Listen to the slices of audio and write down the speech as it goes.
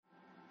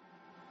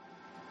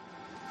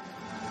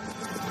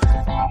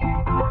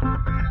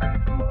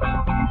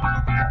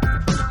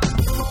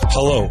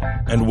Hello,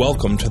 and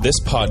welcome to this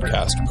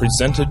podcast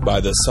presented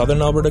by the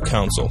Southern Alberta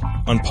Council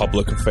on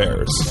Public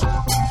Affairs.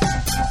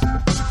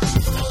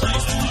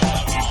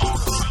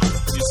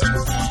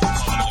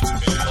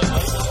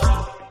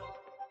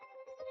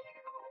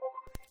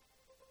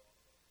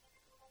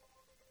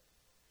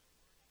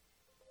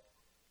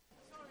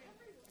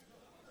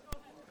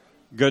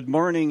 Good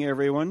morning,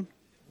 everyone.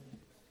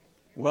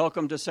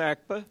 Welcome to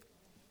SACPA.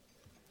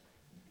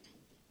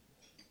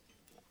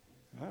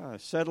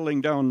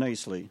 Settling down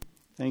nicely.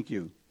 Thank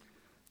you.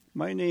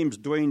 My name's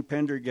Dwayne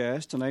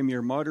Pendergast, and I'm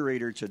your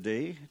moderator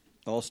today.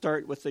 I'll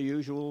start with the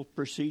usual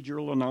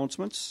procedural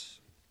announcements.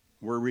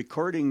 We're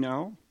recording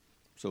now,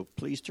 so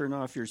please turn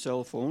off your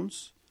cell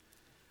phones.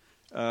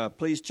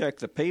 Please check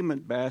the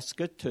payment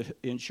basket to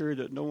ensure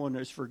that no one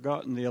has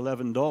forgotten the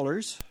 $11.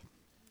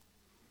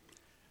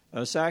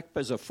 SACPA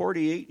is a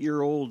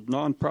 48-year-old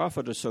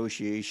nonprofit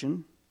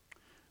association.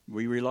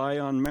 We rely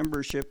on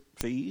membership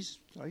fees.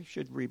 I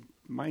should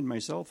remind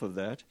myself of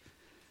that.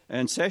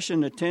 And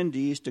session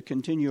attendees to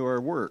continue our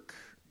work.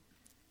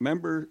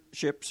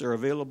 Memberships are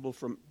available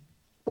from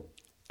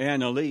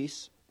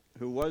Annalise,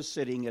 who was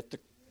sitting at the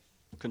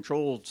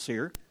controls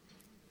here.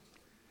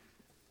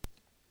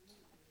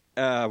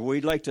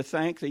 We'd like to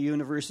thank the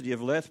University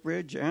of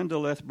Lethbridge and the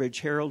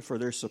Lethbridge Herald for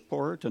their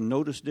support and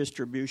notice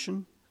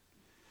distribution.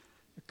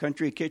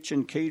 Country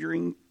Kitchen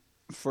Catering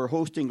for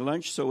hosting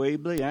lunch so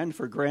ably and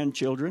for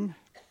grandchildren.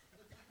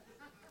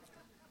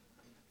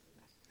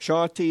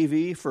 Shaw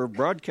TV for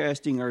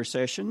broadcasting our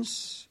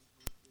sessions.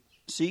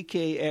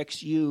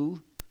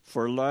 CKXU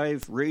for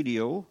live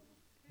radio.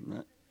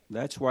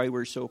 That's why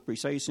we're so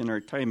precise in our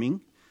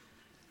timing.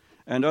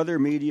 And other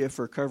media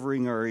for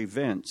covering our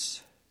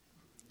events.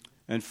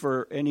 And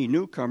for any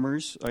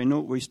newcomers, I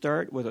note we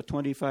start with a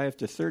 25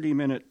 to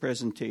 30-minute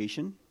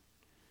presentation.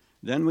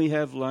 Then we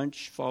have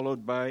lunch,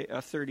 followed by a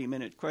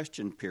 30-minute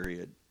question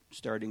period,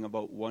 starting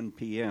about 1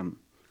 p.m.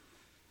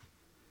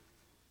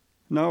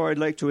 Now I'd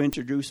like to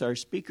introduce our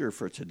speaker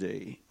for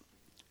today.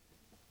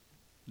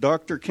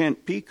 Dr.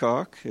 Kent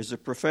Peacock is a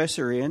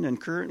professor in and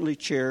currently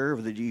chair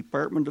of the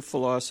Department of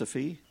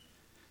Philosophy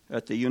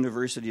at the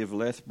University of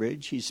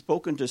Lethbridge. He's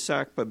spoken to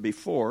SACPA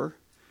before,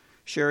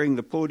 sharing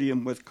the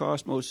podium with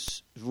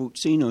Cosmos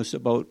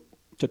Voutsinos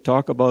to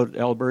talk about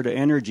Alberta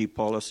energy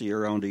policy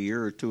around a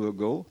year or two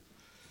ago.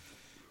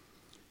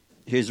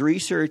 His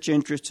research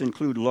interests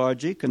include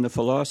logic and the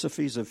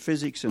philosophies of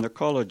physics and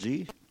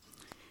ecology.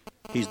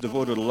 He's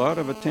devoted a lot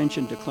of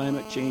attention to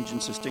climate change and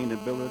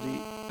sustainability,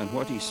 and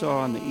what he saw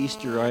on the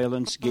Easter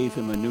Islands gave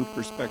him a new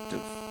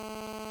perspective.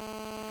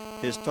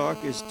 His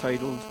talk is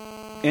titled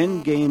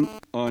Endgame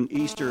on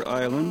Easter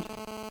Island,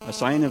 A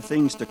Sign of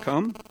Things to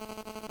Come.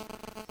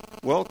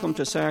 Welcome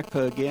to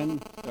SACPA again,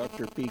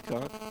 Dr.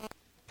 Peacock.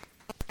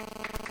 The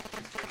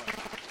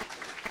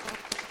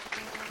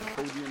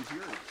podium's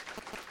yours.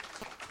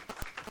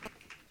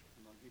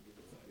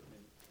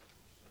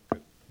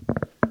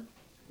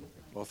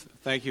 Well,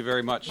 thank you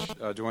very much,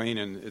 Dwayne,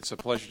 and it's a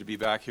pleasure to be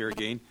back here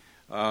again.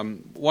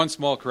 One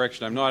small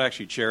correction, I'm not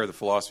actually chair of the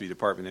philosophy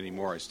department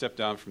anymore. I stepped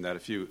down from that a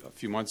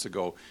few months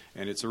ago,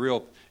 and it's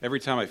every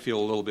time I feel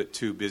a little bit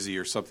too busy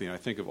or something, I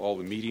think of all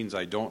the meetings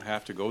I don't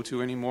have to go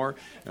to anymore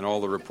and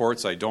all the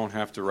reports I don't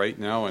have to write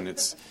now, and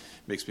it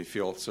makes me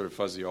feel sort of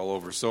fuzzy all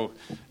over. So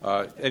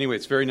anyway,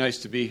 it's very nice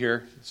to be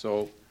here.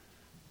 So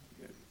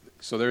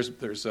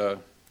there's a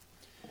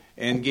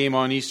Endgame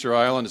on Easter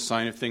Island, a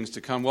sign of things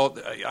to come. Well,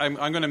 I'm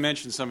going to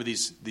mention some of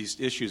these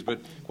issues,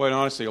 but quite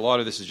honestly, a lot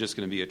of this is just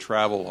going to be a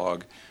travel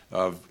log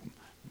of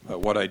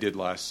what I did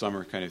last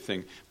summer kind of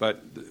thing.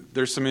 But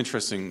there's some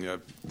interesting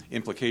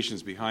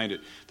implications behind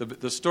it.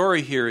 The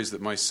story here is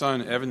that my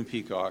son, Evan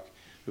Peacock,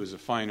 who is a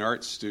fine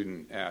arts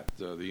student at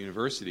the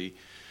university,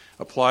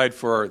 applied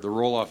for the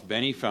Rolof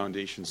Beny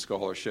Foundation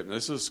scholarship. Now,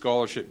 this is a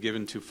scholarship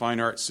given to fine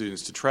arts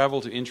students to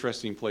travel to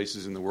interesting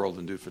places in the world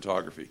and do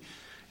photography.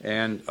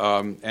 And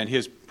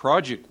his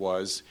project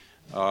was,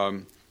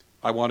 I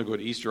want to go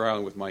to Easter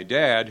Island with my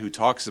dad, who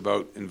talks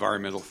about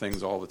environmental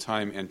things all the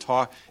time,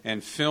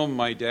 and film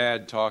my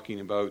dad talking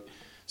about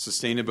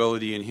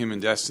sustainability and human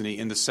destiny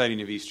in the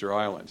setting of Easter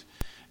Island.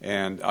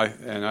 And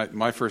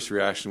my first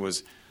reaction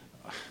was,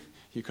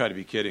 you got to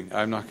be kidding!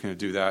 I'm not going to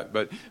do that.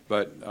 But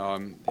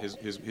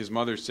his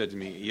mother said to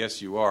me,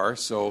 "Yes, you are."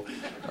 So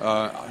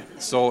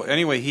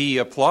anyway, he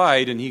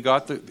applied and he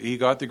got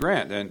the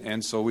grant,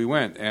 and so we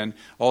went. And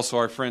also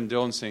our friend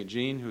Dillon St.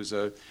 Jean, who's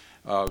a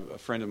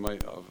friend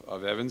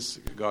of Evan's,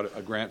 got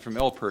a grant from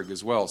LPERG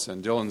as well. So,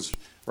 and Dillon's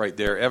right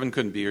there. Evan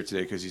couldn't be here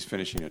today because he's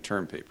finishing a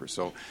term paper.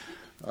 So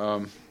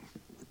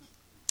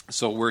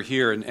we're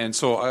here, and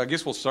so I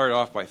guess we'll start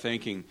off by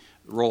thanking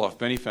the Rolof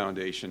Beny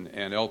Foundation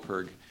and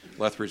LPERG,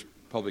 Lethbridge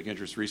Public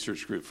Interest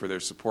Research Group, for their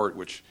support,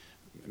 which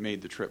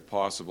made the trip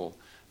possible.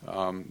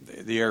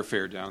 The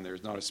airfare down there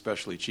is not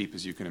especially cheap,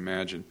 as you can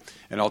imagine.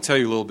 And I'll tell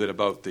you a little bit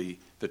about the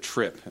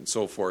trip and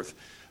so forth.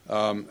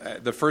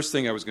 The first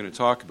thing I was going to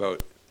talk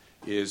about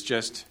is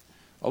just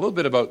a little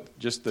bit about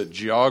just the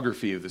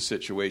geography of the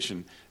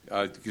situation,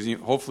 because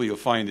hopefully you'll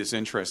find this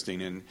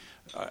interesting. And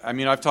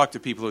I've talked to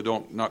people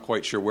who not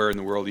quite sure where in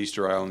the world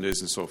Easter Island is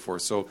and so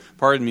forth. So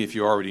pardon me if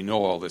you already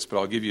know all this, but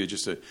I'll give you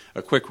just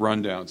a quick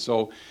rundown.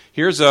 So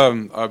here's a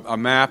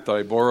map that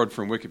I borrowed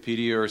from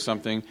Wikipedia or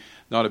something.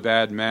 Not a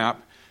bad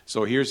map.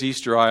 So here's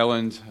Easter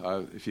Island,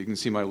 if you can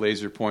see my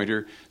laser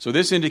pointer. So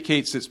this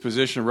indicates its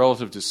position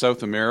relative to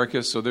South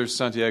America. So there's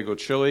Santiago,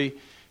 Chile.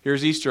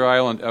 Here's Easter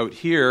Island out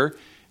here.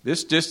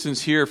 This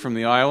distance here from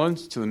the island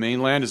to the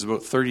mainland is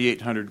about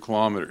 3,800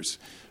 kilometers,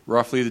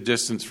 roughly the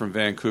distance from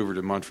Vancouver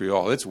to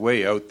Montreal. It's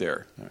way out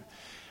there.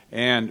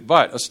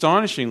 But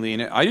astonishingly,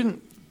 and I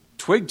didn't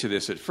twig to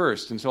this at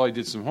first until I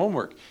did some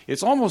homework,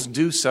 it's almost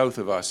due south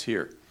of us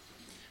here.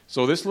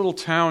 So this little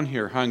town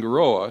here,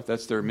 Hangaroa,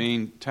 that's their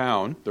main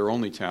town, their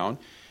only town,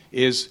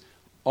 is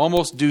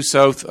almost due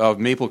south of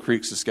Maple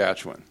Creek,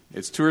 Saskatchewan.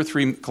 It's 2 or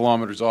 3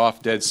 kilometers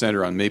off dead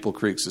center on Maple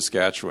Creek,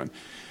 Saskatchewan.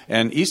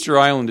 And Easter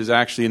Island is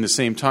actually in the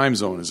same time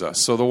zone as us.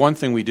 So the one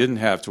thing we didn't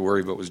have to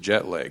worry about was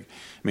jet lag.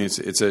 It's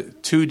a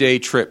 2-day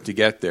trip to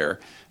get there,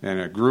 and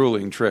a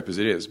grueling trip as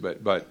it is,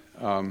 but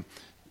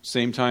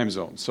same time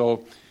zone.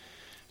 So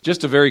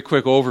just a very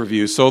quick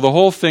overview. So the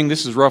whole thing,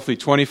 this is roughly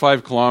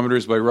 25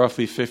 kilometers by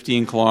roughly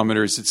 15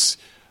 kilometers. It's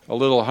a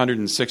little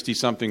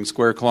 160-something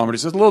square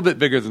kilometers. It's a little bit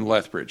bigger than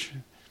Lethbridge.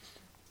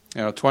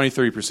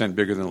 20-30%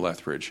 bigger than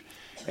Lethbridge.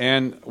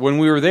 And when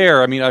we were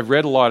there, I've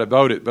read a lot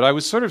about it, but I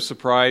was sort of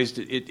surprised.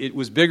 It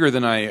was bigger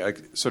than I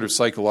sort of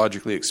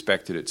psychologically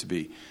expected it to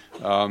be.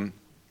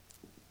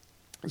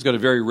 It's got a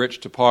very rich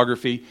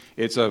topography.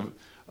 It's an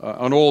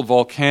old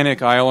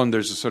volcanic island.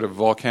 There's a sort of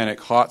volcanic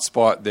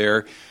hotspot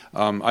there.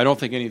 I don't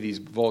think any of these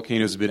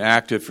volcanoes have been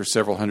active for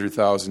several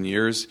 100,000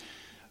 years,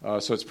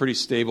 so it's pretty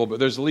stable. But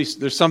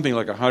there's something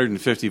like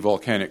 150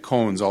 volcanic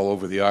cones all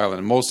over the island,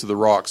 and most of the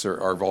rocks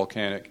are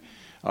volcanic.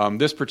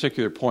 This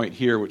particular point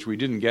here, which we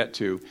didn't get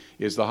to,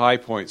 is the high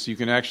point, so you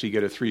can actually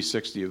get a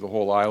 360 of the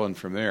whole island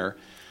from there.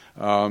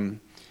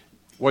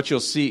 What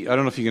you'll see, I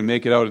don't know if you can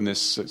make it out in this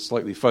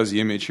slightly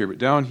fuzzy image here, but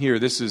down here,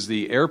 this is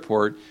the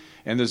airport,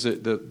 and there's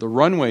the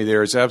runway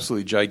there is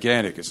absolutely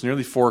gigantic. It's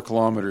nearly 4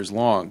 kilometers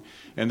long.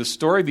 And the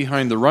story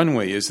behind the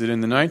runway is that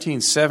in the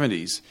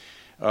 1970s,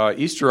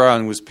 Easter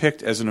Island was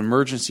picked as an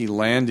emergency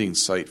landing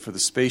site for the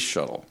space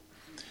shuttle.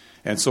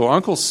 And so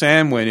Uncle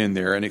Sam went in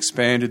there and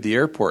expanded the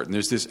airport, and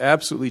there's this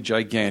absolutely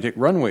gigantic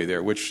runway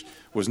there, which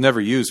was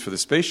never used for the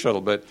space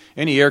shuttle, but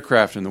any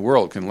aircraft in the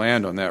world can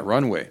land on that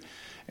runway.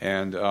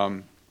 And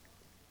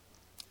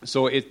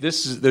so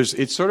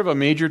it's sort of a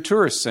major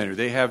tourist center.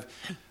 They have,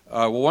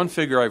 one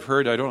figure I've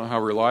heard, I don't know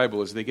how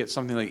reliable, is they get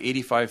something like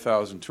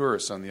 85,000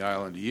 tourists on the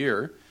island a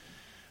year.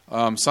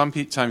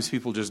 Sometimes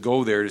people just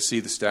go there to see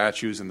the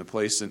statues and the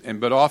place,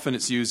 but often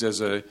it's used as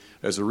a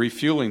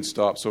refueling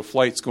stop. So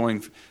flights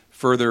going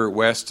further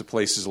west to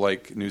places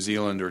like New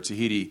Zealand or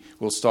Tahiti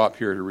will stop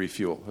here to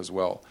refuel as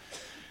well.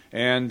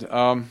 And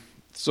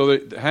so the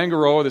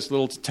Hangaroa, this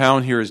little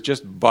town here, is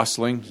just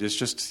bustling. It's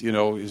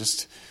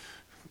just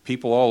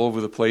people all over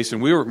the place.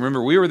 And we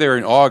were there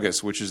in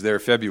August, which is their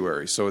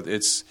February, so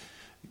it's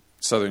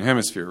Southern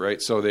Hemisphere,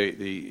 right? So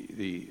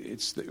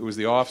it was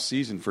the off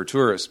season for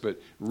tourists,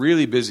 but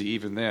really busy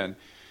even then.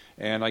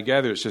 And I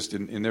gather it's just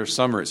in their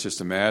summer, it's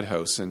just a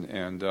madhouse. And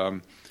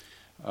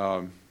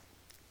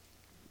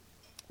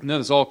then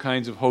there's all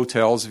kinds of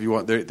hotels if you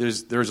want.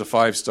 There's a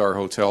 5-star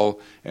hotel,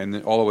 and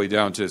then all the way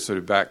down to sort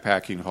of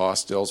backpacking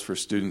hostels for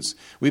students.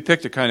 We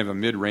picked a kind of a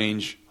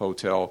mid-range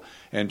hotel,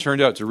 and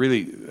turned out to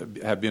really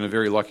have been a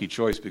very lucky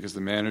choice because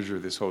the manager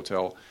of this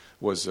hotel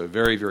was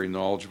very, very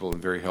knowledgeable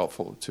and very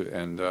helpful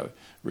and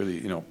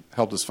really,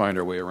 helped us find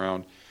our way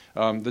around.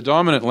 The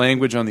dominant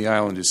language on the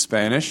island is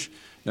Spanish.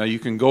 Now you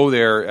can go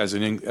there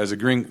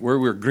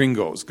we're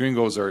gringos.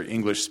 Gringos are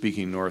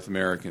English-speaking North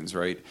Americans,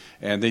 right?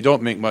 And they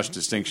don't make much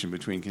distinction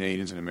between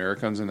Canadians and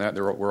Americans in that.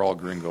 We're all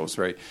gringos,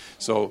 right?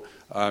 So,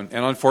 and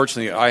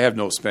unfortunately, I have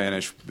no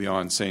Spanish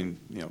beyond saying,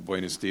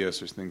 Buenos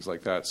dias or things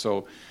like that.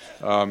 So,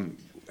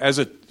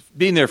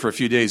 being there for a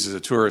few days as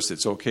a tourist,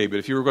 it's okay. But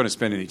if you were going to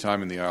spend any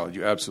time in the island,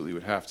 you absolutely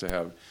would have to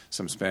have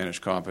some Spanish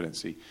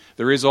competency.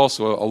 There is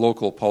also a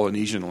local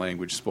Polynesian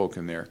language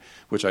spoken there,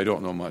 which I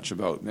don't know much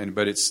about,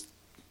 but it's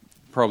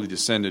probably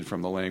descended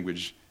from the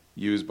language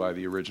used by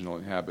the original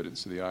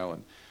inhabitants of the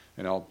island.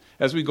 And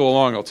as we go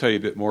along, I'll tell you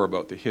a bit more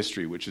about the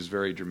history, which is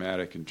very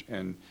dramatic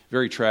and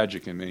very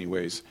tragic in many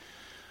ways.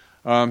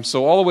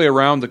 So all the way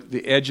around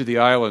the edge of the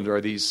island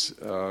are these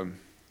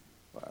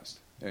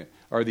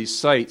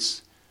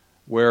sites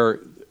where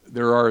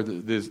there are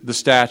the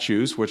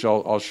statues, which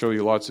I'll show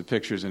you lots of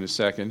pictures in a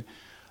second.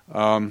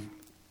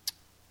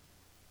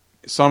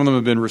 Some of them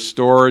have been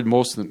restored.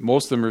 Many of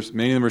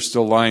them are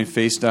still lying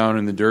face down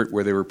in the dirt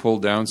where they were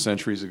pulled down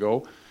centuries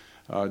ago,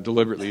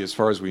 deliberately, as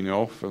far as we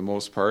know, for the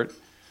most part.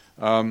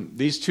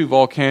 These 2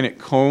 volcanic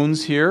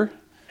cones here,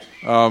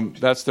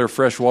 that's their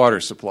fresh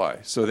water supply.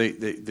 So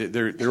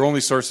their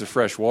only source of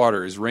fresh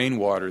water is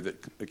rainwater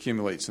that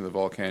accumulates in the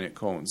volcanic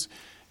cones.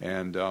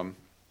 And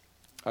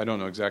I don't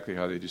know exactly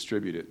how they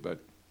distribute it, but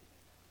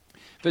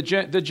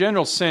The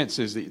general sense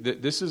is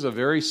that this is a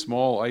very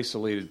small,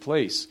 isolated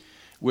place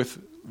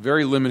with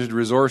very limited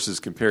resources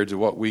compared to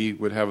what we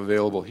would have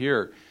available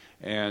here,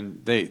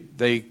 and they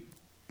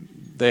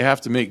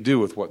have to make do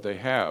with what they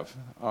have.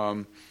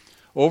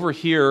 Over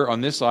here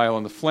on this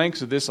island, the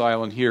flanks of this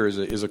island here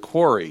is a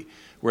quarry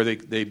where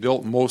they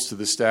built most of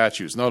the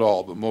statues, not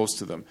all, but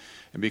most of them.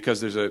 And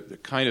because there's a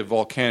kind of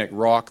volcanic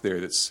rock there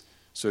that's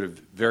sort of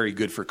very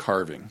good for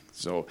carving,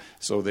 so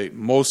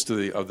most of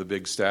the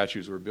big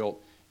statues were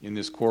built in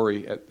this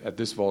quarry at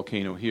this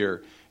volcano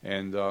here.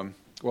 And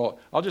well,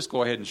 I'll just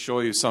go ahead and show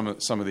you some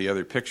of the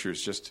other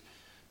pictures, just to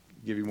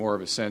give you more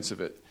of a sense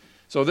of it.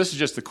 So this is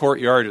just the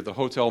courtyard at the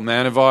Hotel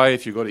Manavai.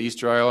 If you go to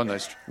Easter Island, I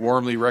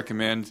warmly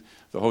recommend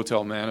the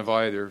Hotel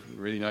Manavai. They're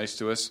really nice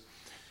to us.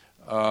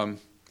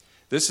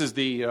 This is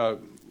the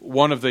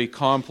one of the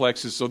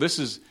complexes. So this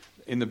is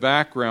in the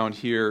background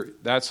here.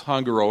 That's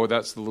Hungaroa.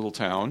 That's the little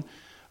town.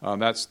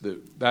 That's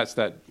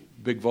that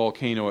big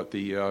volcano at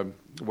the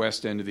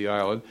west end of the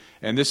island.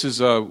 And this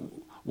is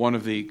one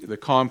of the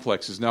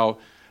complexes. Now,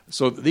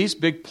 so these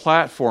big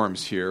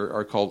platforms here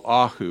are called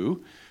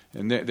ahu.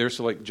 And they're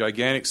so like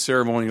gigantic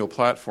ceremonial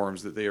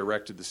platforms that they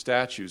erected the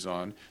statues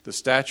on. The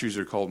statues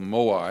are called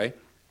moai.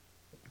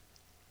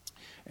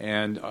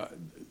 And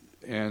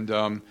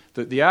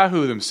the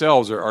ahu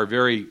themselves are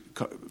very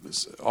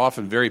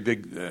often very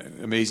big,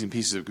 amazing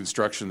pieces of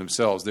construction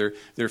themselves.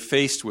 They're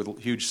faced with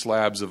huge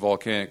slabs of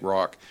volcanic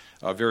rock,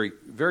 very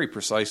very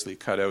precisely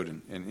cut out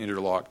and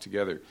interlocked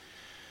together.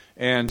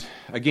 And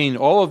again,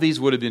 all of these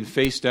would have been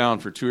face down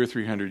for 200 or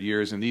 300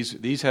 years, and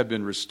these have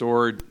been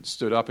restored,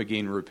 stood up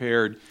again,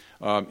 repaired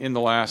in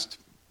the last.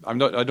 I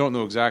don't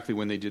know exactly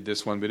when they did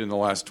this one, but in the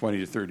last 20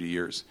 to 30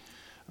 years.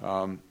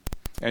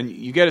 And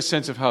you get a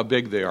sense of how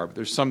big they are, but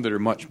there's some that are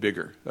much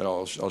bigger that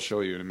I'll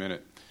show you in a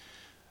minute.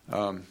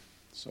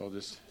 So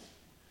this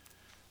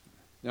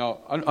now,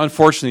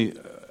 unfortunately,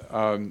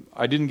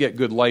 I didn't get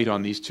good light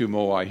on these two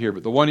moai here,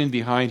 but the one in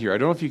behind here, I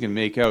don't know if you can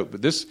make out,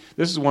 but this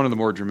is one of the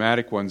more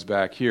dramatic ones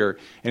back here.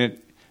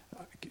 And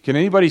can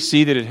anybody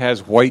see that it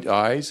has white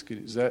eyes?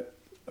 Is that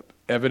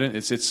evident?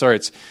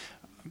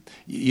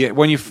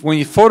 When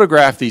you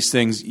photograph these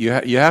things, you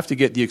have to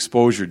get the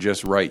exposure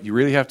just right. You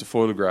really have to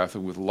photograph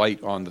them with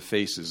light on the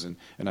faces, and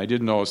I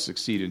didn't always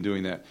succeed in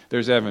doing that.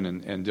 There's Evan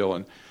and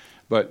Dillon.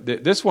 But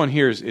this one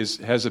here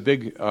has a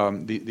big.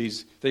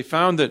 They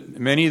found that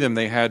many of them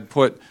they had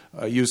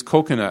used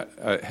coconut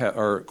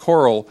or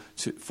coral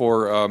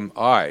for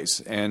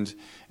eyes, and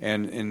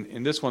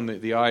in this one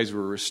the eyes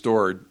were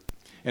restored,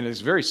 and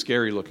it's a very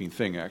scary looking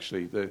thing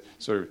actually. The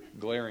sort of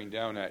glaring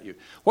down at you.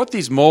 What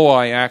these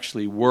moai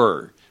actually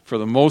were, for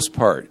the most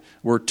part,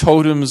 were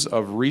totems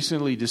of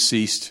recently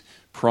deceased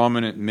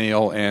prominent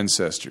male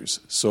ancestors.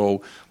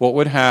 So what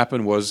would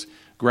happen was,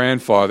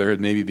 grandfather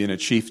had maybe been a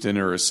chieftain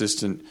or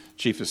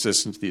chief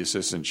assistant to the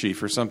assistant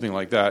chief or something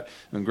like that,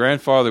 and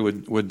grandfather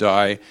would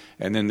die,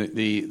 and then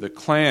the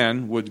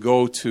clan would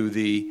go to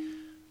the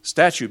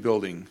statue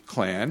building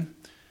clan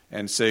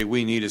and say,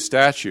 we need a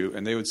statue,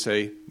 and they would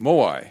say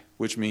moai,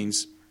 which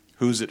means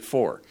who's it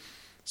for.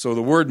 So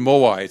the word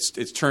moai,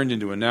 it's turned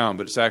into a noun,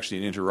 but it's actually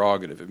an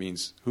interrogative. It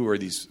means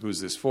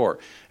who's this for?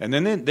 And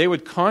then they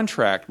would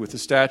contract with the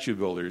statue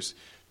builders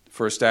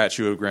for a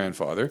statue of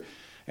grandfather,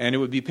 and it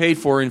would be paid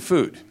for in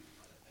food.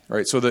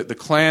 Right? So the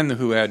clan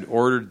who had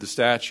ordered the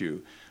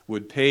statue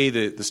would pay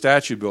the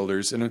statue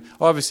builders, and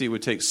obviously it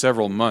would take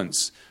several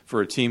months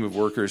for a team of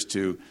workers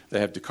they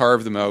have to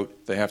carve them out,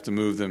 they have to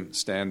move them,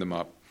 stand them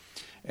up.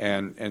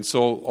 And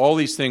so all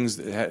these things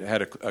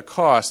had a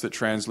cost that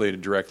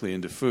translated directly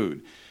into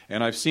food.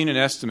 And I've seen an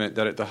estimate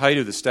that at the height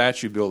of the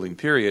statue building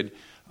period,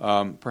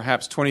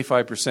 perhaps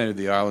 25% of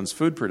the island's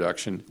food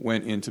production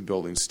went into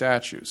building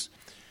statues.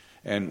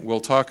 And we'll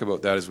talk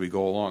about that as we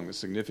go along, the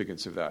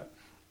significance of that.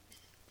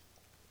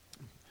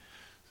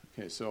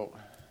 Okay, so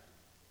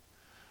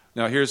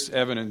now here's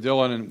Evan and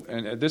Dillon,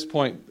 and at this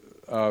point,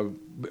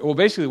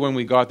 basically when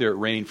we got there, it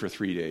rained for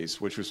 3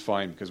 days, which was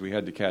fine because we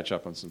had to catch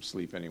up on some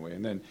sleep anyway.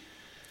 And then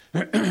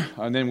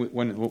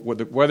when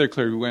the weather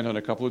cleared, we went on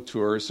a couple of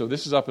tours. So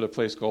this is up at a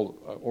place called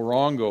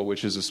Orongo,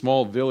 which is a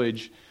small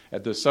village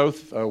at the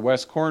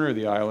southwest corner of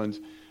the island,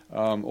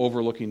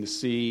 overlooking the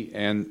sea.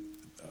 And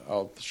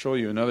I'll show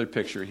you another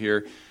picture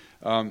here.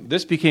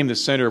 This became the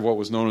center of what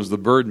was known as the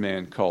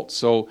Birdman cult.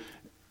 So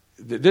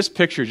this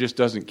picture just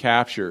doesn't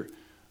capture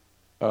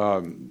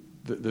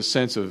the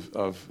sense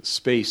of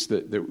space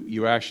that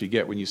you actually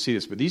get when you see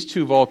this. But these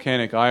two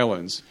volcanic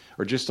islands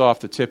are just off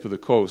the tip of the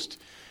coast,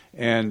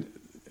 and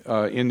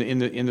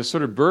in the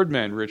sort of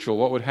Birdman ritual,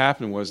 what would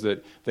happen was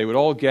that they would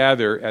all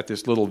gather at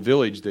this little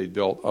village they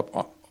built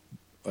up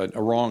at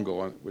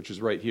Orongo, which is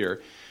right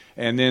here,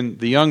 and then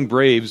the young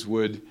braves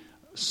would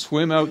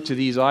swim out to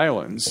these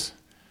islands,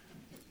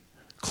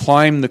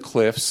 climb the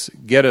cliffs,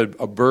 get a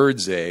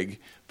bird's egg,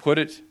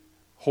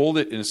 hold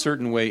it in a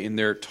certain way in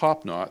their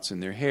top knots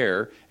in their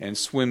hair, and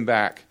swim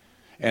back.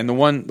 And the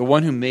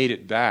one who made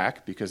it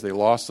back, because they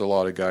lost a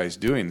lot of guys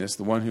doing this,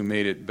 the one who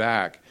made it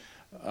back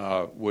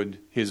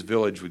his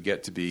village would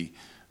get to be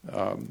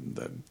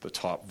the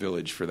top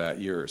village for that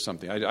year or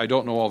something. I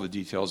don't know all the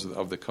details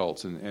of the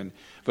cults,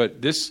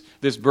 but this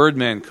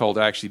Birdman cult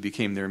actually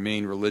became their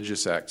main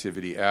religious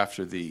activity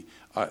after the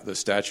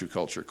statue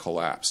culture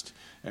collapsed,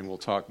 and we'll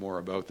talk more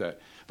about that.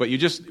 But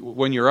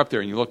when you're up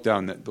there and you look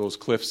down those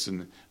cliffs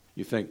and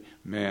you think,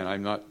 man,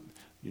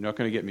 you're not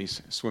going to get me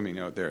swimming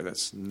out there.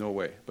 That's no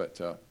way. But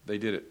they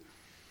did it.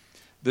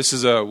 This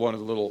is one of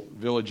the little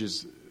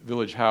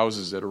village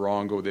houses at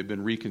Orongo. They've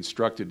been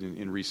reconstructed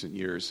in recent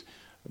years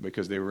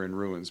because they were in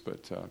ruins.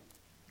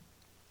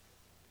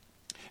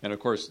 And of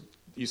course,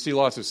 you see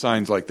lots of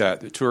signs like that.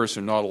 The tourists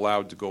are not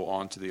allowed to go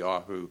onto the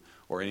Ahu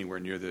or anywhere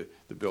near the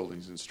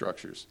buildings and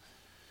structures.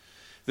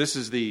 This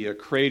is the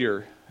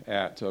crater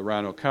at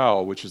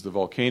Ranokau, which is the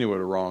volcano at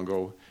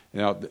Orongo.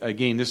 Now,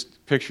 again, this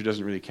picture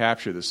doesn't really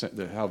capture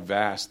how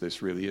vast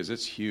this really is.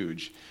 It's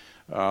huge.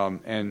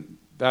 And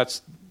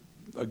that's,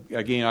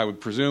 again, I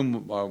would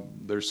presume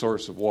their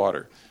source of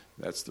water.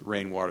 That's the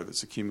rainwater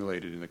that's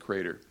accumulated in the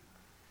crater.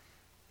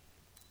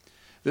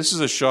 This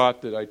is a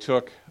shot that I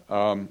took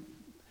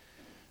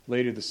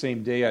later the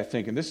same day, I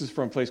think, and this is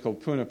from a place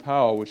called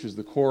Punapau, which is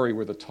the quarry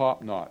where the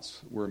top knots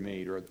were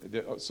made.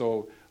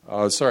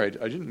 Sorry,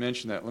 I didn't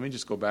mention that. Let me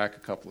just go back a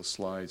couple of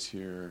slides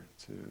here.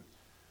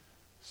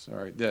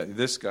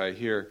 This guy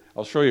here.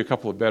 I'll show you a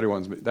couple of better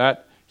ones. But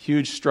that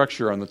huge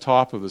structure on the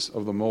top of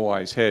the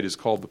Moai's head is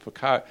called the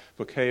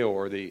Pukeo,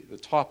 or the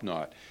top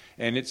knot.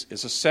 And it's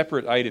a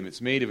separate item. It's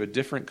made of a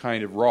different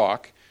kind of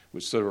rock,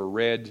 which sort of a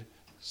red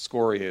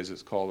scoria, as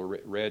it's called, a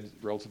red,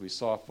 relatively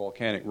soft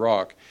volcanic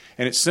rock.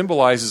 And it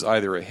symbolizes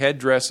either a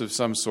headdress of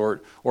some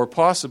sort or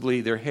possibly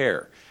their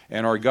hair.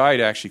 And our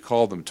guide actually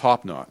called them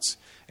top knots.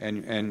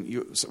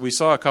 We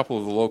saw a couple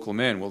of the local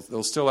men.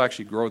 They'll still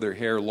actually grow their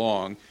hair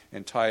long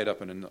and tie it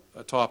up in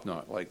a top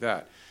knot like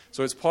that.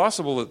 So it's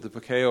possible that the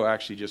Pukeo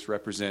actually just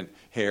represent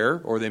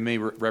hair, or they may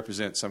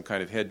represent some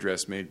kind of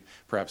headdress made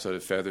perhaps out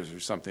of feathers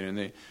or something.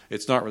 And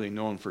it's not really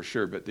known for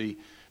sure. But the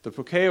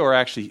Pukeo are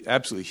actually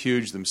absolutely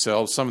huge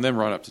themselves. Some of them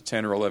run up to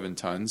 10 or 11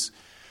 tons.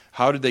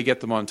 How did they get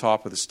them on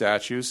top of the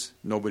statues?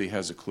 Nobody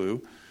has a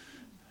clue.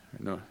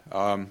 No.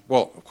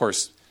 Well, of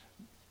course,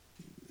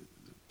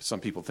 some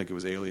people think it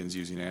was aliens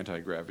using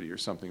anti-gravity or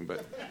something,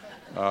 but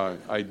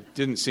I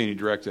didn't see any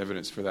direct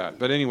evidence for that.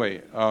 But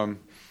anyway,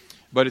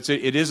 but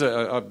it is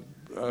a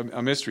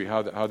mystery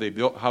how they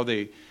built,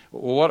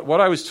 what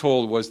I was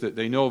told was that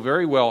they know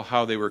very well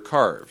how they were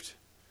carved.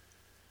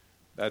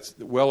 That's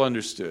well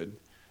understood.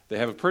 They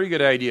have a pretty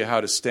good idea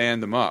how to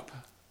stand them up,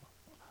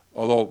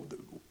 although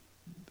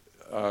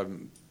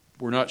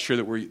we're not sure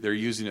that they're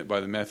using it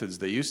by the methods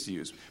they used to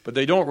use. But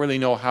they don't really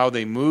know how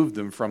they moved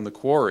them from the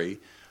quarry,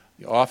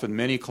 often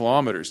many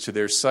kilometers, to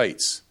their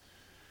sites.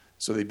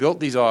 So they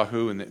built these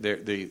Ahu, and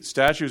the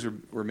statues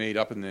were made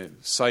up in the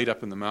site,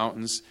 up in the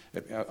mountains,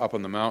 up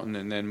on the mountain,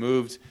 and then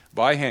moved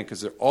by hand, because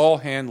they're all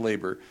hand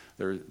labor.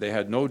 They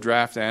had no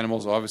draft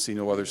animals, obviously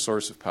no other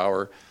source of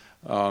power,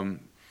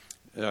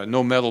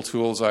 no metal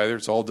tools either.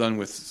 It's all done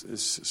with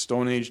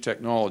Stone Age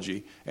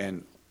technology.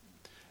 And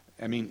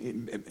I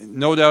mean,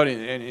 no doubt,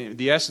 and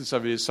the essence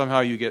of it is somehow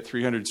you get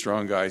 300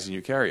 strong guys and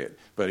you carry it.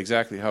 But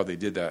exactly how they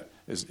did that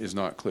is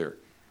not clear.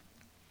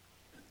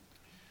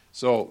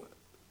 So,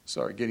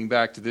 getting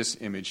back to this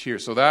image here.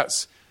 So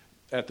that's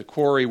at the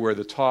quarry where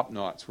the top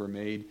knots were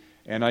made.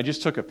 And I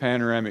just took a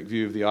panoramic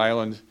view of the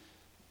island.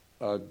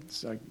 I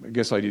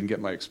guess I didn't get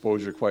my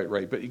exposure quite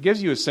right. But it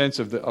gives you a sense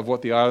of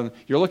what the island...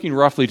 You're looking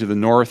roughly to the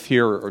north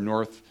here, or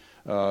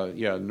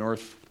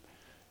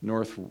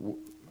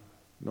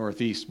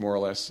northeast, more or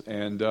less.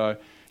 And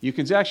you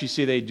can actually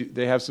see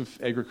they have some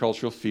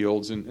agricultural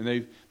fields,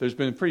 and there's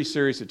been a pretty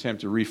serious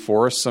attempt to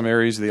reforest some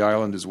areas of the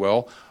island as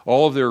well.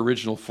 All of their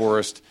original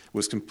forest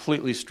was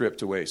completely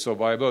stripped away. So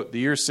by about the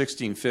year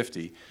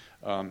 1650,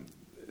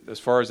 as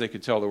far as they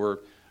could tell, there were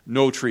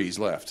no trees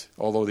left,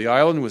 although the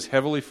island was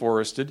heavily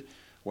forested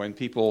when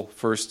people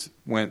first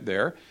went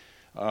there,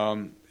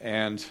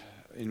 and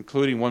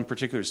including one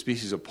particular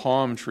species of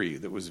palm tree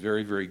that was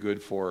very, very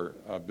good for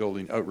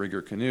building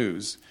outrigger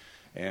canoes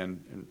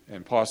and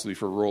possibly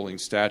for rolling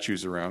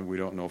statues around. We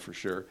don't know for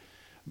sure.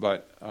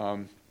 But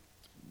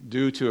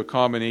due to a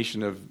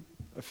combination of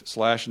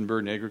slash and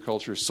burn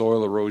agriculture,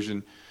 soil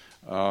erosion,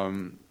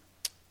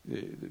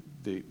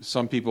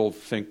 some people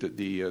think that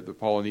the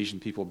Polynesian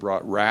people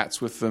brought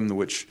rats with them,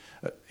 which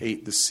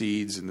ate the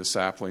seeds and the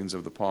saplings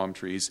of the palm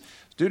trees.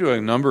 Due to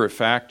a number of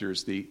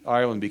factors, the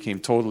island became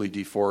totally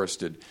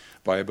deforested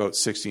by about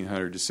 1600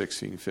 to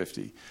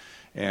 1650.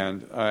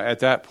 And at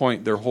that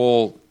point, their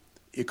whole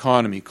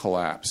economy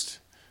collapsed.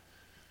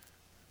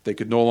 They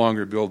could no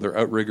longer build their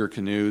outrigger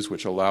canoes,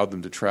 which allowed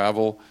them to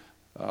travel.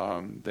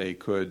 They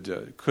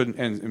couldn't,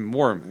 and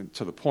more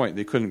to the point,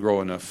 they couldn't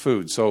grow enough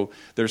food. So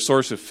their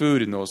source of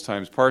food in those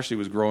times partially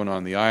was grown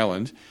on the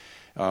island,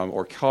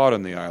 or caught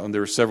on the island.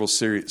 There were several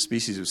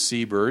species of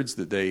seabirds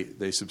that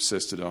they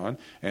subsisted on,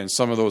 and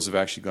some of those have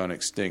actually gone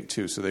extinct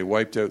too. So they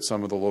wiped out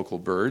some of the local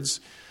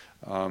birds,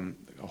 a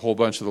whole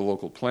bunch of the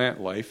local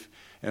plant life,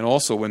 and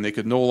also when they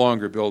could no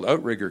longer build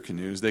outrigger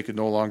canoes, they could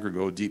no longer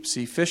go deep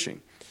sea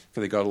fishing.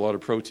 They got a lot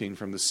of protein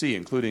from the sea,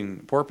 including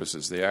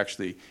porpoises. They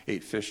actually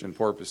ate fish and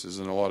porpoises,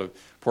 and a lot of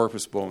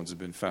porpoise bones have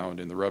been found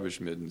in the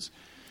rubbish middens.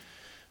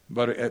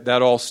 But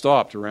that all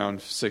stopped around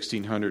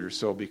 1600 or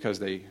so because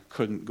they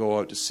couldn't go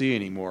out to sea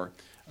anymore.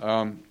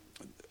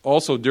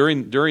 Also,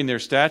 during their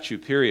statue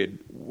period,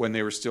 when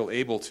they were still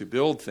able to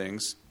build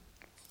things,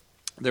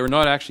 they were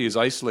not actually as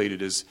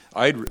isolated as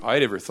I'd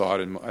ever thought,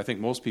 and I think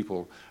most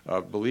people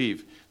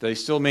believe. They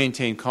still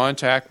maintained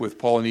contact with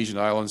Polynesian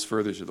islands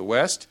further to the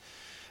west,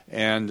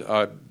 and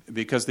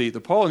because the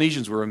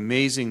Polynesians were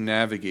amazing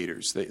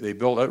navigators. They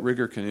built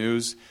outrigger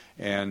canoes,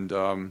 and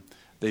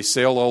they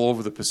sailed all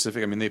over the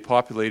Pacific. I mean, they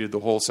populated the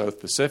whole South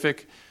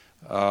Pacific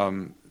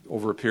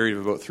over a period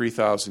of about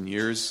 3,000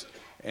 years,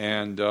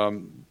 and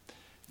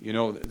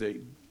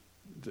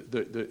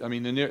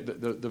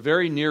the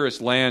very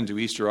nearest land to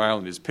Easter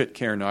Island is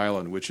Pitcairn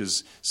Island, which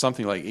is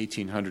something like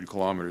 1,800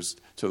 kilometers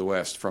to the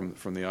west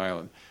from the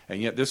island.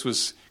 And yet this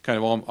was kind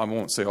of all, I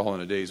won't say all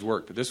in a day's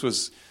work, but this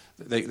was,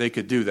 they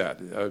could do that.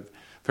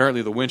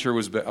 Apparently the winter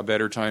was a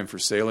better time for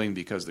sailing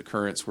because the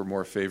currents were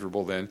more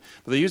favorable then.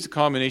 But they used a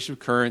combination of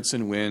currents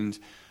and wind.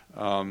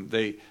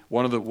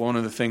 One of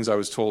the things I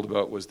was told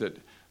about was that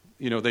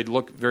they'd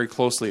look very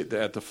closely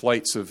at the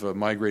flights of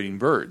migrating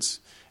birds.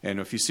 And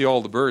if you see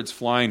all the birds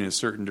flying in a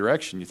certain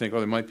direction, you think, oh,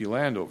 there might be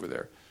land over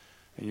there.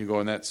 And you go,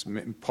 and that's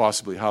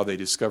possibly how they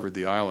discovered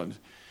the island.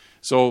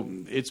 So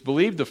it's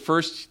believed the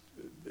first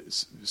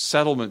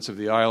settlements of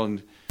the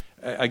island,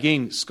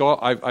 again,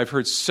 I've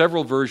heard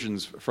several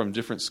versions from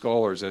different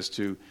scholars as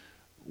to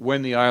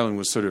when the island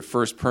was sort of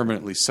first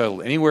permanently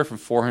settled, anywhere from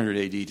 400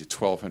 AD to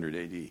 1200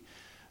 AD.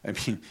 I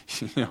mean,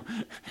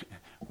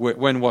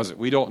 when was it?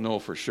 We don't know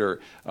for sure.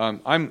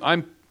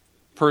 I'm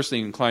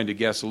personally inclined to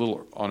guess a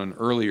little on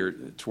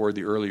toward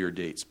the earlier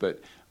dates,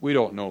 but we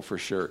don't know for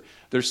sure.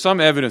 There's some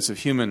evidence of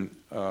human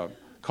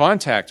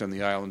contact on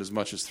the island as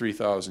much as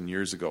 3,000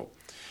 years ago,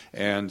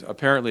 and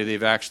apparently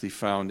they've actually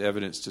found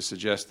evidence to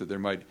suggest that it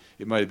might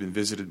have been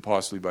visited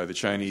possibly by the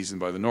Chinese and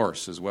by the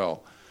Norse as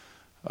well.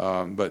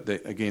 But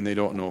they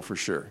don't know for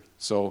sure.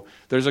 So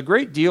there's a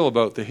great deal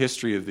about the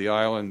history of the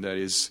island that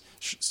is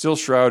still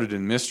shrouded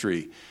in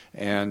mystery.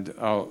 And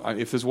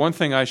if there's one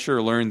thing I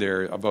sure learned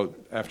there about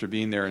after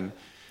being there,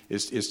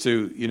 is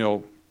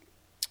to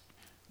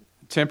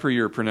temper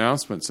your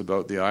pronouncements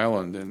about the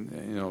island,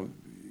 and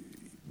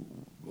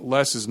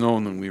less is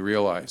known than we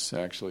realize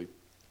actually.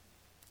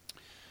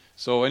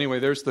 So anyway,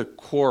 there's the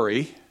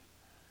quarry.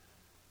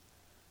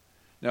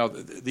 Now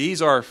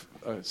these are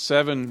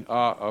 7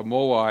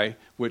 moai,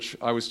 which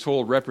I was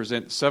told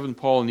represent 7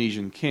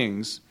 Polynesian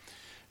kings.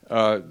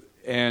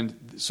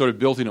 And sort of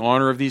built in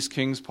honor of these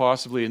kings,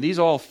 possibly. And these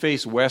all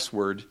face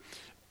westward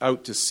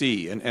out to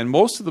sea. And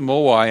most of the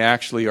moai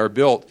actually are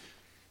built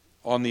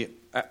on the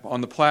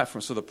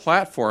platform. So the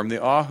platform, the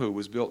ahu,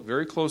 was built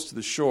very close to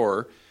the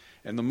shore,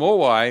 and the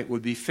moai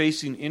would be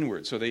facing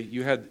inward. So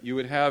you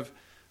would have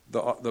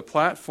the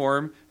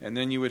platform, and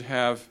then you would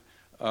have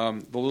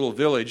the little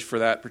village for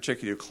that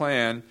particular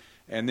clan,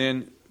 and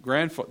then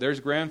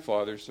there's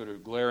grandfather sort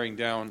of glaring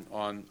down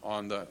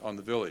on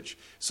the village.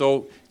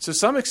 So to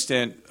some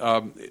extent,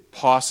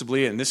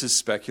 possibly, and this is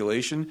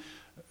speculation,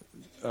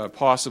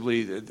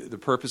 possibly the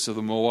purpose of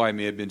the moai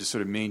may have been to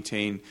sort of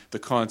maintain the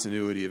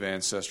continuity of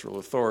ancestral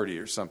authority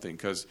or something,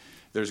 because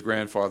there's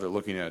grandfather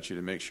looking at you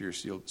to make sure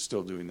you're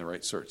still doing the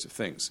right sorts of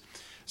things.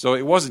 So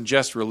it wasn't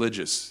just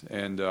religious,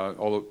 and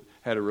although it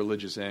had a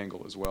religious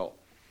angle as well.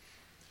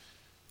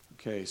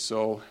 Okay,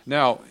 so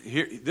now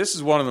here, this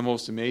is one of the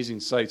most amazing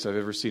sights I've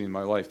ever seen in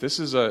my life. This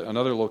is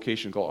another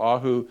location called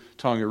Ahu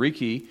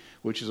Tongariki,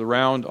 which is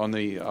around on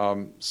the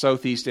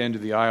southeast end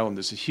of the island.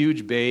 There's a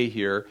huge bay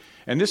here,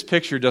 and this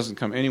picture doesn't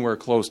come anywhere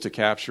close to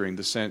capturing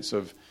the sense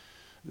of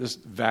this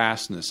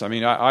vastness. I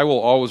mean, I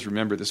will always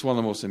remember this. One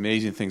of the most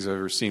amazing things I've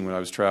ever seen when I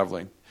was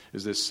traveling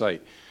is this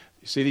site.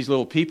 You see these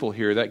little people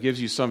here, that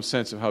gives you some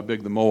sense of how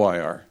big the moai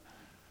are,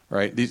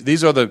 right?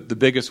 These are the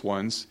biggest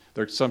ones.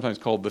 They're sometimes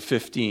called the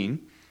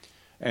 15.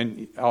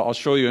 And I'll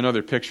show you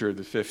another picture of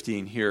the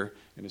 15 here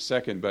in a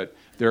second, but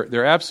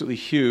they're absolutely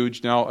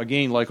huge. Now,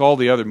 again, like all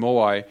the other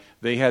moai,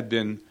 they had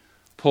been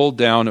pulled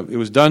down. It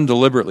was done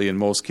deliberately in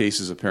most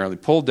cases, apparently.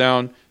 Pulled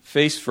down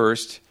face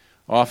first,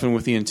 often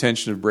with the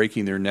intention of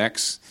breaking their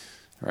necks,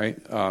 right,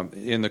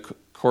 in the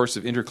course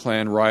of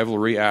interclan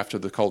rivalry after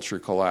the culture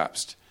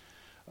collapsed.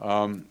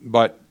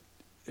 But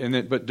in the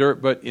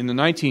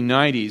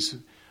 1990s,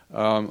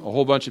 a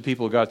whole bunch of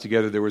people got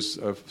together. There was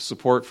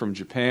support from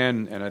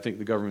Japan and I think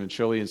the government of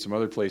Chile and some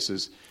other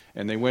places,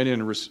 and they went in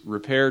and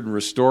repaired and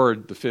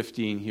restored the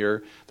 15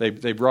 here.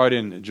 They brought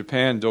in,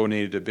 Japan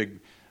donated a big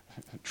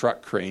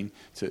truck crane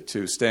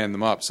to stand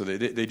them up, so they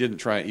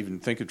didn't even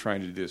think of trying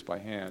to do this by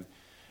hand.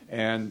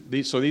 And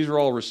these were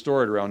all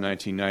restored around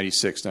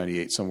 1996,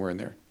 98, somewhere in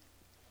there.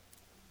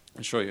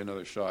 I'll show you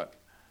another shot.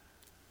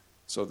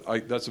 So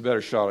that's a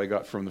better shot I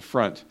got from the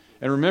front.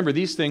 And remember,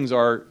 these things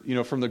are,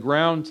 from the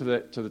ground to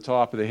the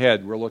top of the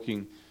head, we're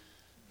looking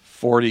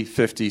 40,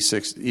 50,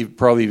 60,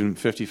 probably even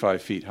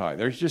 55 feet high.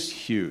 They're just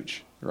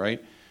huge,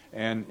 right?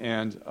 And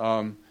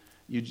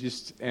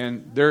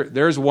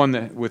there's one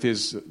that with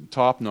his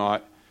top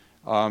knot.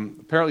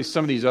 Apparently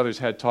some of these others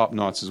had top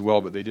knots as well,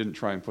 but they didn't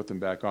try and put them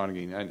back on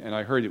again. And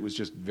I heard it was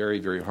just very,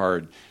 very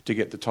hard to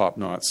get the top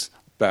knots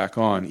back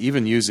on,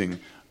 even using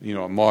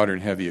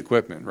modern heavy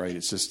equipment, right?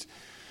 It's just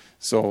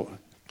so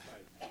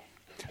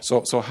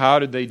how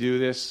did they do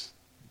this?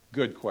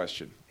 Good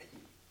question.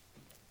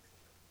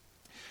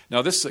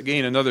 Now this is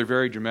again another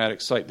very dramatic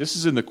site. This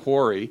is in the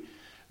quarry.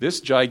 This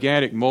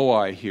gigantic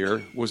moai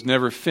here was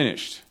never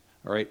finished.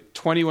 All right,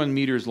 21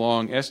 meters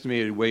long,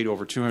 estimated weight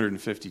over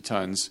 250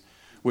 tons.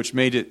 Which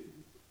made it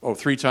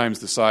 3 times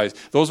the size.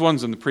 Those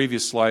ones on the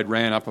previous slide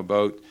ran up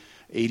about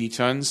 80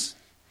 tons,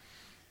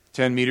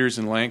 10 meters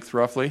in length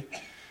roughly.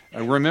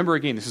 And remember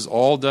again, this is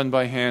all done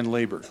by hand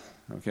labor,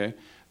 okay?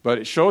 But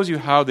it shows you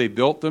how they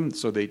built them.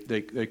 So they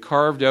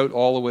carved out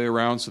all the way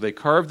around. So they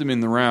carved them in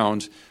the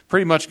round,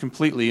 pretty much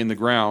completely in the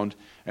ground.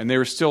 And they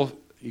were still,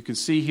 you can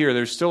see here,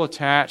 they're still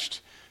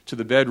attached to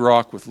the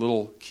bedrock with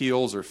little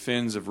keels or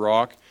fins of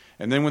rock.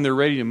 And then when they're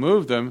ready to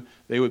move them,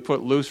 they would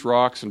put loose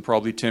rocks and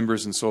probably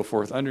timbers and so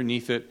forth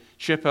underneath it,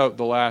 chip out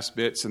the last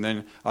bits, and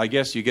then I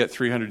guess you get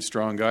 300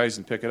 strong guys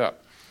and pick it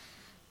up,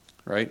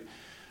 right?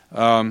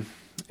 The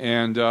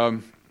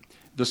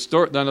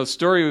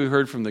story we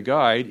heard from the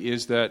guide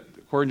is that,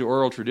 according to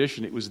oral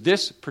tradition, it was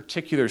this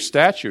particular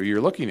statue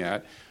you're looking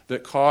at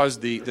that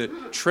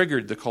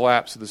triggered the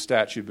collapse of the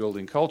statue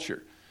building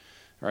culture.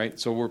 Right,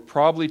 so we're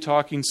probably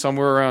talking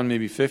somewhere around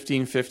maybe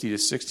 1550 to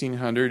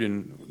 1600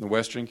 in the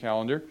Western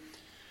calendar.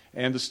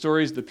 And the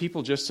stories, the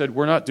people just said,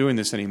 we're not doing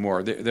this anymore.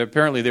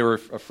 Apparently they were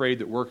afraid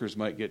that workers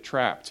might get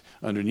trapped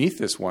underneath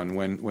this one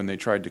when they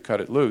tried to cut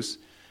it loose.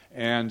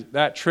 And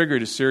that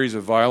triggered a series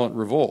of violent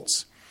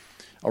revolts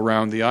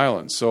around the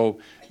island. So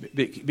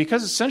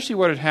because essentially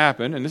what had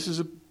happened, and this is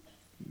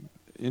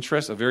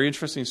a very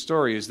interesting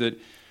story, is that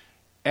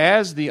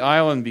as the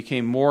island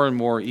became more and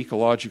more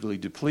ecologically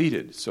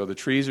depleted, so the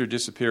trees are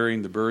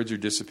disappearing, the birds are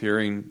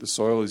disappearing, the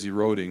soil is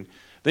eroding,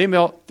 they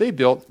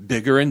built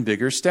bigger and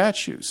bigger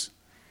statues.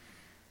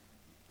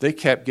 They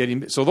kept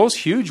getting... So those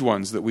huge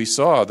ones that we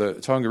saw, the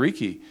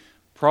Tongariki,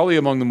 probably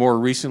among the more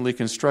recently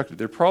constructed,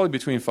 they're probably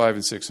between 500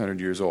 and 600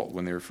 years old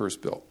when they were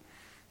first built,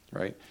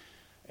 right?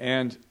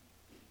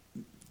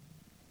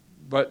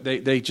 But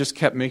they just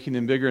kept making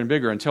them bigger and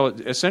bigger until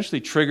it essentially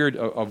triggered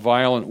a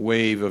violent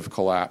wave of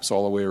collapse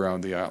all the way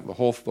around the island. The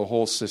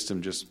whole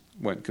system just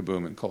went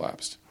kaboom and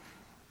collapsed.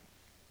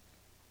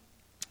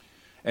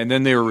 And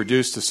then they were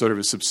reduced to sort of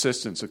a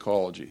subsistence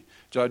ecology.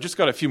 So I just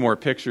got a few more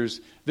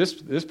pictures.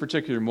 This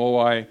particular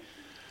moai,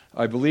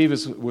 I believe,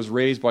 was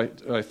raised by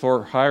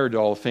Thor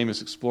Heyerdahl, a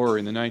famous explorer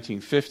in the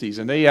 1950s,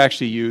 and they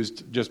actually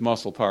used just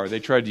muscle power. They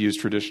tried to use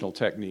traditional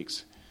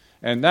techniques.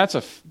 And that's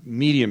a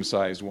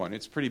medium-sized one.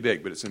 It's pretty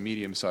big, but it's a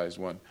medium-sized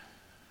one.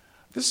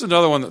 This is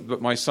another one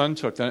that my son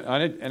took,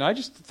 and I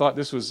just thought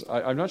this was,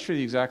 I'm not sure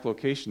the exact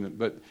location,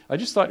 but I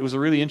just thought it was a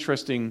really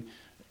interesting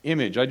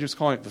image. I just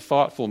call it the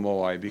thoughtful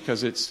moai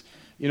because it's,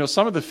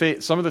 some of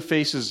the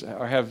faces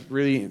have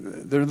really,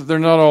 they're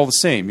not all the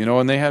same,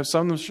 and they have,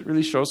 some of them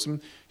really show some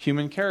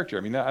human character.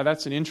 I mean,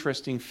 that's an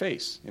interesting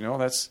face,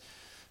 This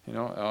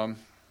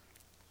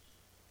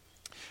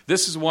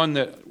is one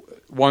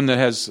that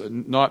has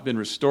not been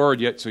restored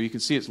yet, so you can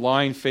see it's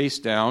lying face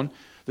down.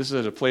 This is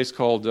at a place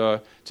called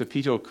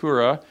Tapito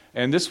Kura,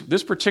 and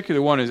this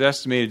particular one is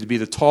estimated to be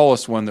the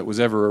tallest one that was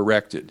ever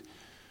erected.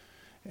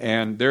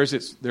 And there's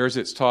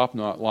its top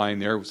knot lying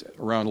there. It was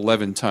around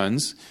 11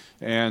 tons,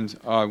 and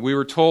we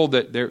were told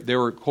that they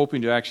were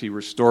hoping to actually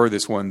restore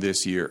this one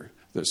this year.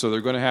 So they're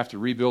going to have to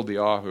rebuild the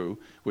ahu,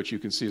 which you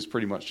can see is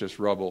pretty much just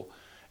rubble,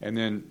 and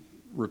then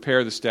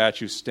repair the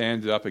statue,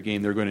 stand it up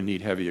again. They're going to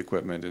need heavy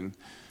equipment, and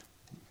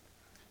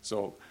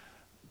so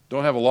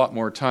don't have a lot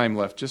more time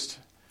left. Just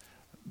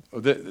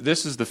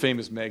this is the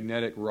famous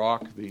magnetic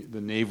rock,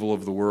 the navel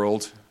of the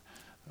world.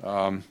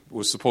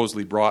 Was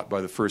supposedly brought by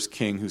the first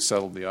king who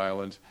settled the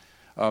island.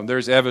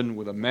 There's Evan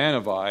with a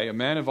manavai. A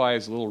manavai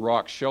is a little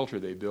rock shelter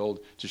they build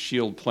to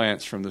shield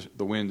plants from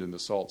the wind and the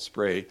salt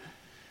spray.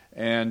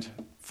 And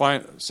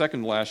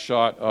second last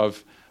shot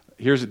of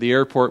here's at the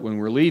airport when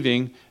we're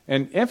leaving,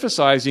 and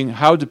emphasizing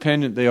how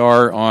dependent they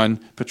are on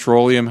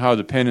petroleum, how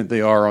dependent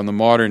they are on the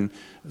modern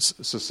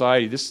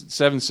society. This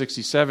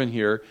 767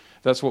 here,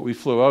 that's what we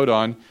flew out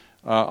on.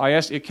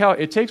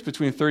 It takes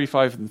between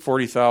 35 and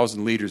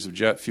 40,000 liters of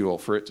jet fuel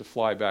for it to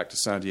fly back to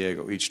San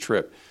Diego each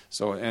trip.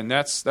 So, and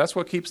that's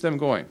what keeps them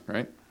going,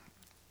 right?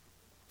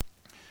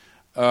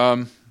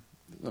 I'm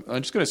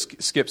just going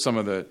to skip some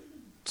of the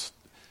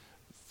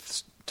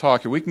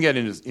talk here. We can get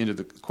into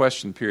the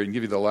question period and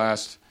give you the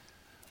last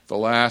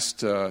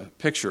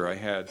picture I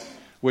had,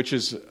 which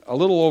is a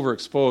little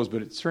overexposed,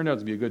 but it turned out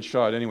to be a good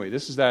shot anyway.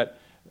 This is that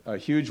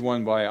huge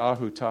one by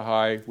Ahu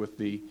Tahai with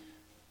the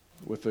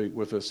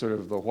sort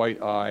of the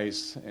white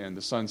eyes and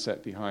the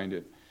sunset behind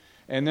it.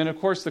 And then, of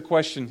course, the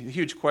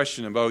huge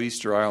question about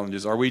Easter Island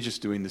is, are we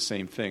just doing the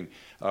same thing?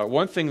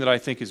 One thing that I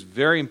think is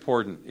very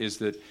important is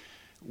that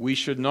we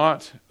should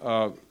not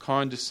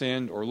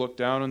condescend or look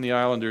down on the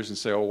islanders and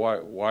say, "Oh,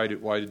 why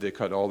did they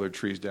cut all their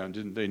trees down?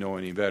 Didn't they know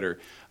any better?"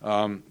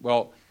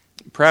 Well,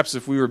 perhaps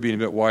if we were being a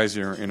bit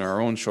wiser in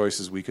our own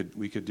choices, we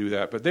could do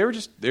that. But they were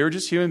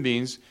just human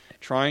beings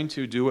trying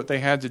to do what they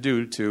had to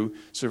do to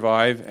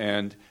survive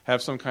and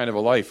have some kind of a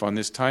life on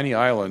this tiny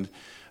island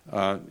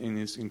in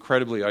this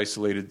incredibly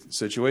isolated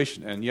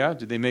situation. And yeah,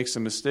 did they make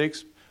some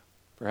mistakes?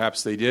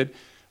 Perhaps they did.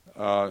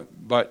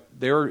 But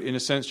they were, in a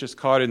sense, just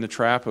caught in the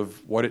trap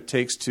of what it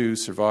takes to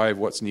survive,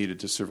 what's needed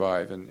to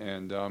survive.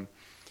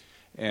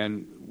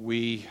 And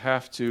we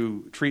have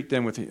to treat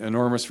them with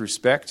enormous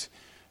respect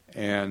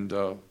and,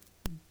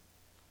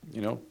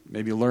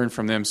 maybe learn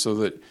from them so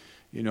that,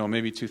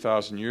 maybe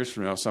 2,000 years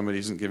from now, somebody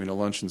isn't giving a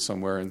luncheon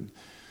somewhere and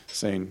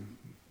saying,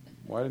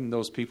 "Why didn't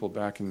those people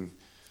back in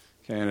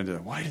Canada,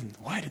 why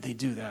did they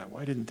do that?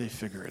 Why didn't they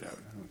figure it out?"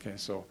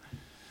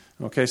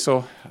 Okay,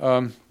 so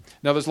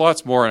now there's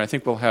lots more, and I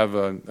think we'll have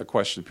a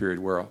question period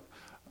where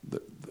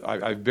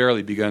I've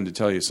barely begun to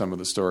tell you some of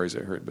the stories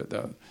I heard,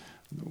 but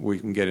we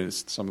can get into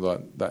some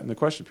of that in the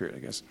question period, I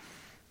guess.